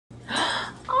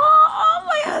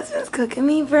cooking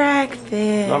me breakfast.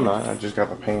 No, I'm not. I just got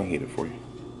the pan heated for you.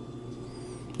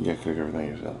 You gotta cook everything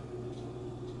yourself.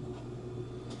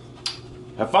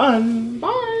 Have fun.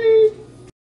 Bye.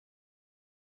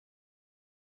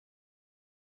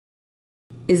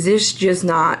 Is this just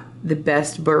not the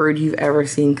best bird you've ever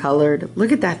seen colored?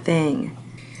 Look at that thing.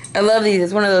 I love these.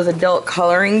 It's one of those adult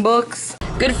coloring books.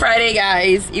 Good Friday,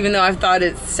 guys, even though I've thought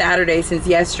it's Saturday since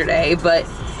yesterday. But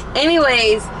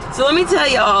anyways, so let me tell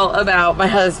y'all about my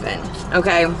husband,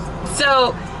 okay?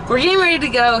 So we're getting ready to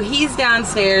go. He's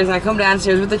downstairs, and I come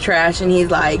downstairs with the trash, and he's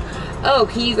like, oh,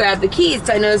 can you grab the keys?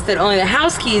 So I noticed that only the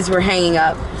house keys were hanging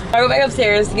up. I go back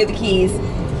upstairs to get the keys,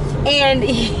 and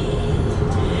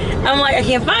I'm like, I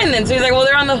can't find them. So he's like, well,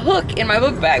 they're on the hook in my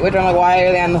book bag. Which I'm like, why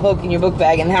are they on the hook in your book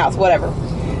bag in the house? Whatever.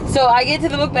 So I get to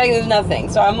the book bag, there's nothing.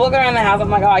 So I'm looking around the house, I'm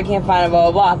like, oh, I can't find it,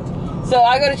 blah, blah, blah. So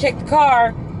I go to check the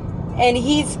car, and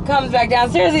he comes back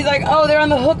downstairs. He's like, oh, they're on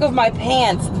the hook of my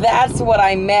pants. That's what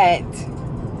I meant.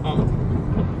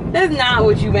 That's not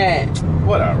what you meant.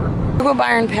 Whatever. What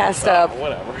Byron passed up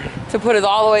Whatever. to put us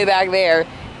all the way back there,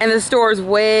 and the store's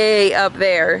way up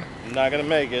there. I'm not gonna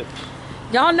make it.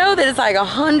 Y'all know that it's like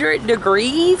 100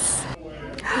 degrees?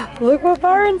 Look what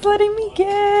Byron's letting me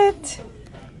get.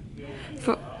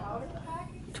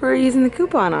 We're using the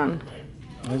coupon on.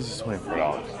 This is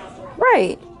 $24.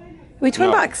 Right. Wait,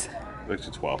 20 bucks. It's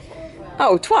 12.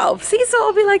 Oh, 12. See, so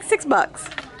it'll be like $6.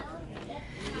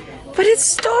 But it's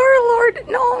Star-Lord.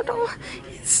 No.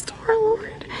 It's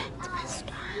Star-Lord. It's my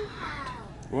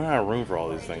Star-Lord. We're not out of room for all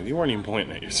these things. You weren't even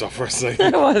pointing at yourself for a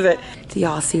second. What was it? Do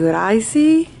y'all see what I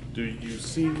see? Do you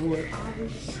see what I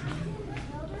see?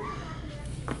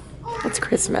 It's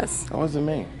Christmas. That wasn't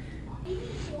me.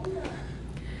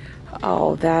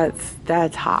 Oh, that's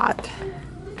hot.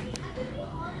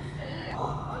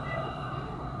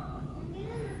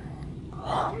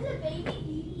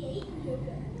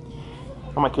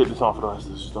 I might keep this on for the rest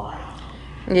of the store.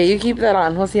 Yeah, you keep that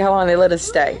on. We'll see how long they let us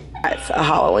stay. That's a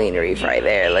Halloween wreath right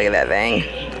there. Look at that thing.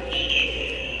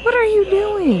 What are you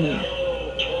doing?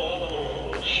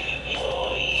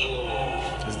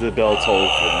 This is the bell toll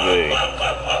for thee.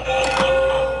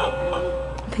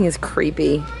 I think it's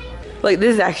creepy. Like,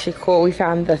 this is actually cool. We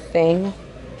found the thing.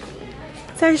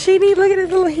 It's actually neat. Look at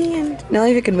his little hand. Now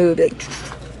if it can move it.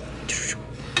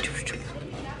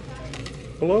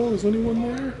 Hello, is anyone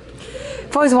there?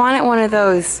 I've always wanted one of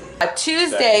those.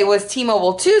 Tuesday was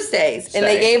T-Mobile Tuesdays, and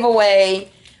they gave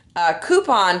away a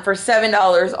coupon for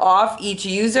 $7 off each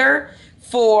user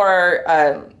for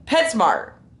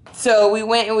PetSmart. So we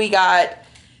went and we got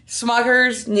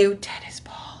Smucker's new tennis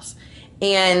balls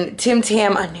and Tim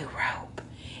Tam a new rope.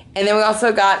 And then we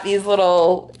also got these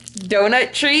little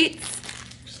donut treats.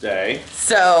 Stay.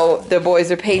 So the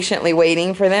boys are patiently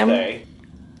waiting for them. Stay.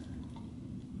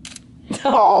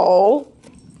 Oh.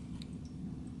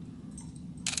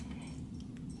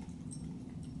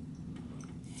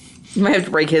 You might have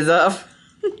to break his up.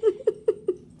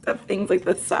 That thing's like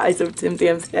the size of Tim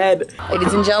Tam's head.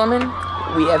 Ladies and gentlemen,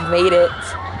 we have made it.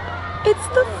 It's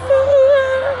the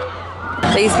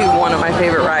fair. They used to be one of my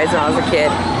favorite rides when I was a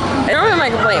kid. I don't really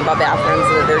complain about bathrooms,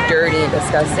 that they're dirty and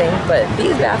disgusting, but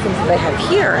these bathrooms that they have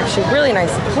here are actually really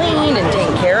nice and clean and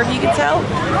taken care of, you can tell.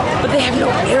 But they have no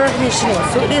air conditioning,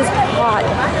 so it is hot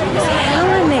as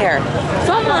hell in there.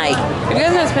 So I'm like, if you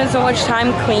guys are gonna spend so much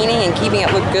time cleaning and keeping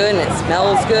it look good and it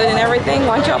smells good and everything,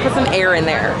 why don't y'all put some air in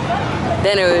there?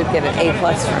 Then it would get an A+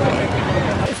 from me.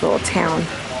 This little town.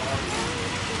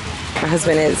 My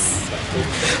husband is,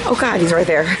 oh God, he's right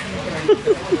there.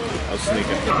 I was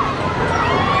sneaking.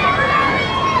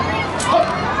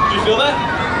 You feel that?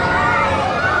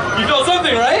 You feel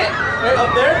something, right? Right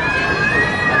up there?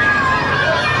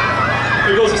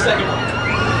 Here goes the second one.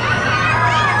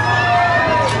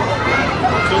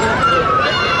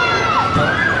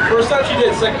 First time she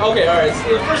did, second, okay, alright.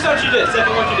 First time she did,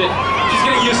 second one she did. She's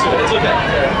getting used to it, it's okay.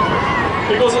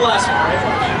 Here goes the last one, right?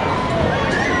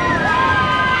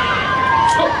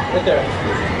 Right there.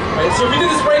 Alright, so if we do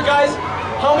this break, guys,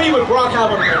 how many would Brock have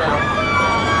on right now?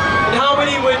 And how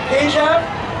many would Paige have?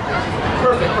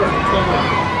 Perfect, perfect.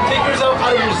 Take yours out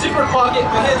of your zipper pocket.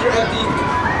 My hands are empty.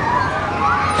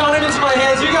 Count them into my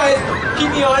hands. You guys,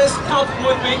 keep me honest. Count them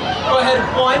with me. Go ahead.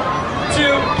 1,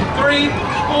 2, 3,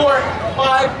 4,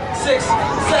 5, 6,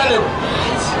 7.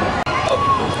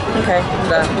 Okay, I'm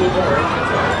done.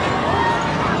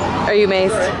 Are you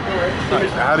amazed?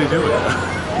 How do you do it?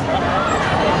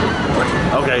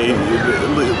 Okay,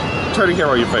 turn the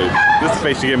camera on your face. This is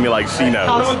face you give me like she knows.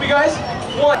 Count them with me, guys.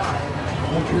 1.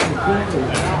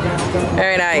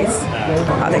 Very nice.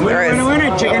 I think there is.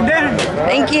 Winner, chicken dinner.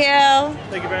 Thank you.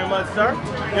 Thank you very much, sir. You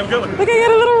have a good one. Look, I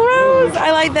got a little rose. those?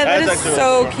 I like that. That That's is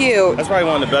so cute. That's probably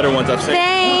one of the better ones I've seen.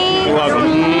 Thanks. You're welcome.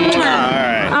 All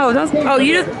right. Oh,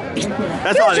 you just.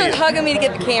 That's You're all I just need. hugging me to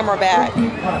get the camera back.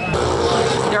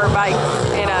 Dirt bike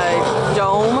in a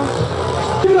dome.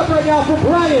 Give it up right now for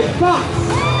Brian Fox.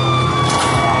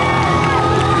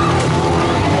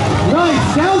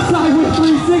 Nice, downside with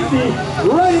 360,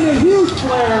 right in a huge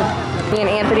flare. Me and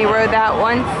Anthony rode that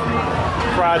once,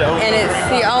 Fried oat. and it's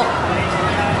the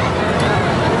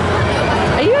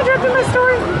Are you interrupting my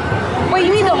story? Wait,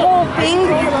 you mean the whole thing?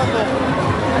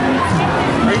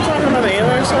 Are you talking about the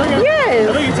alien story again? Yes.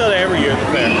 I think you tell that every year at the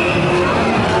fair.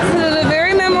 This is a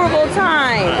very memorable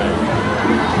time.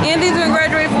 Anthony's gonna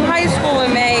graduate from high school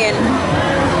in May, and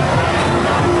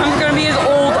I'm gonna be his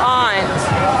old aunt.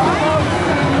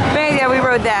 But yeah, we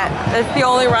rode that. That's the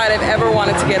only ride I've ever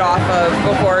wanted to get off of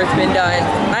before it's been done.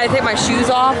 I had to take my shoes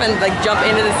off and like jump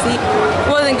into the seat.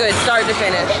 It wasn't good, start to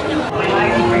finish.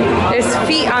 There's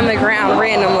feet on the ground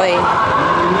randomly.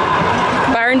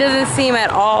 Byron doesn't seem at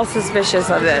all suspicious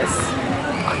of this.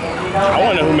 I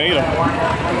want to know who made them.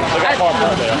 Look how far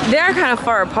apart they are. They're kind of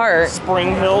far apart.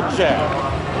 Spring Hill Jack.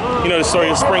 You know the story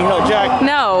of Spring Hill Jack?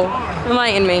 No,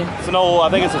 enlighten me. It's an old, I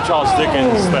think it's a Charles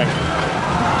Dickens thing.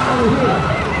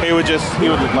 He would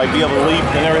like be able to leap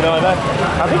and everything like that.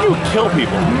 I think he would kill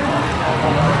people.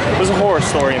 It was a horror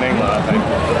story in England, I think.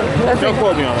 Don't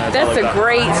quote me on that. That's a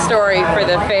great story for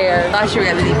the fair. Last year we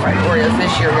got the deep fried Oreos.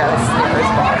 This year we got a Snickers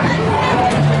bar.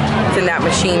 It's in that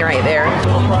machine right there.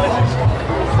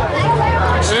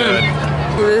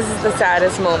 This is the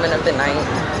saddest moment of the night.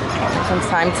 It's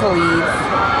time to leave.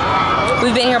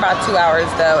 We've been here about 2 hours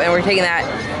though, and we're taking that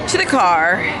to the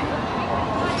car.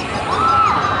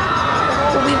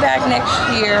 We'll be back next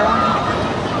year.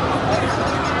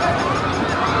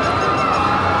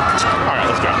 All right,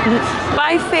 let's go.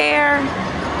 Bye, fair.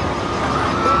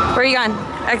 Where are you going?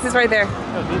 Exit's right there.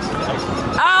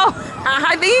 Oh,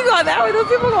 I think you go that way. Those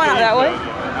people are going out that way.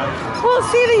 Well,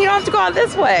 see, then you don't have to go out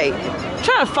this way. I'm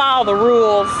trying to follow the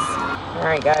rules. All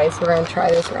right, guys, we're gonna try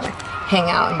this. We're gonna hang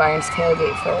out in Byron's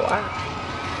tailgate for a while.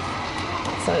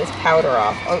 Some of this powder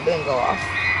off. Oh, it didn't go off.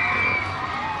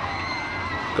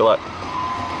 Good luck.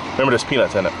 Remember there's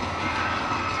peanuts in it.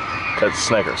 That's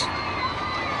Snickers.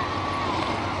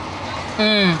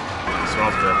 It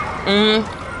smells good.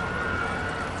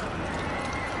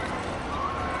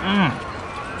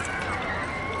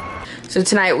 So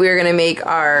tonight we're gonna make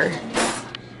our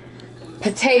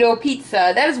potato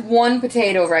pizza. That is one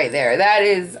potato right there. That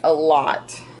is a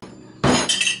lot.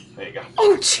 There you go.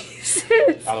 Oh,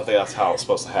 Jesus. I don't think that's how it's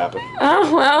supposed to happen.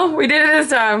 Oh, well, we did it this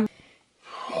time.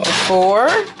 Before.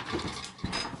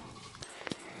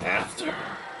 After.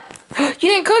 You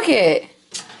didn't cook it.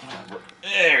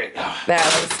 There you go. That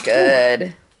was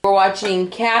good. We're watching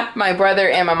Cap. My brother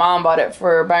and my mom bought it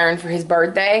for Byron for his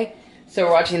birthday. So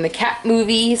we're watching the Cap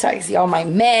movie so I can see all my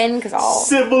men. Because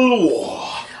Civil War.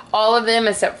 all of them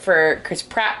except for Chris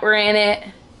Pratt were in it.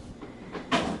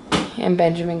 And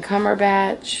Benjamin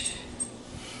Cumberbatch.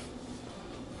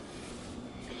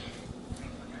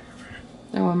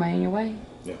 Oh, am I in your way?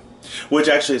 Yeah. Which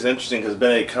actually is interesting because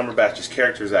Benedict Cumberbatch's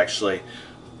character is actually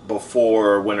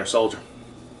before Winter Soldier.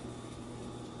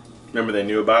 Remember they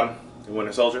knew about him in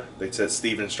Winter Soldier? They said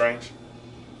Stephen Strange.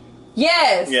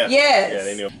 Yes, Yeah. yes. Yeah,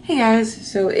 they knew. Hey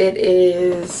guys, so it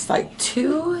is like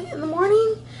 2 in the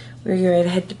morning. We're going to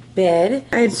head to bed.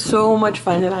 I had so much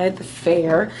fun tonight at the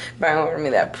fair. Byron ordered me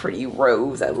that pretty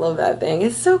rose. I love that thing.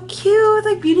 It's so cute,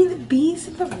 like Beauty and the Beast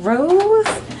and the rose.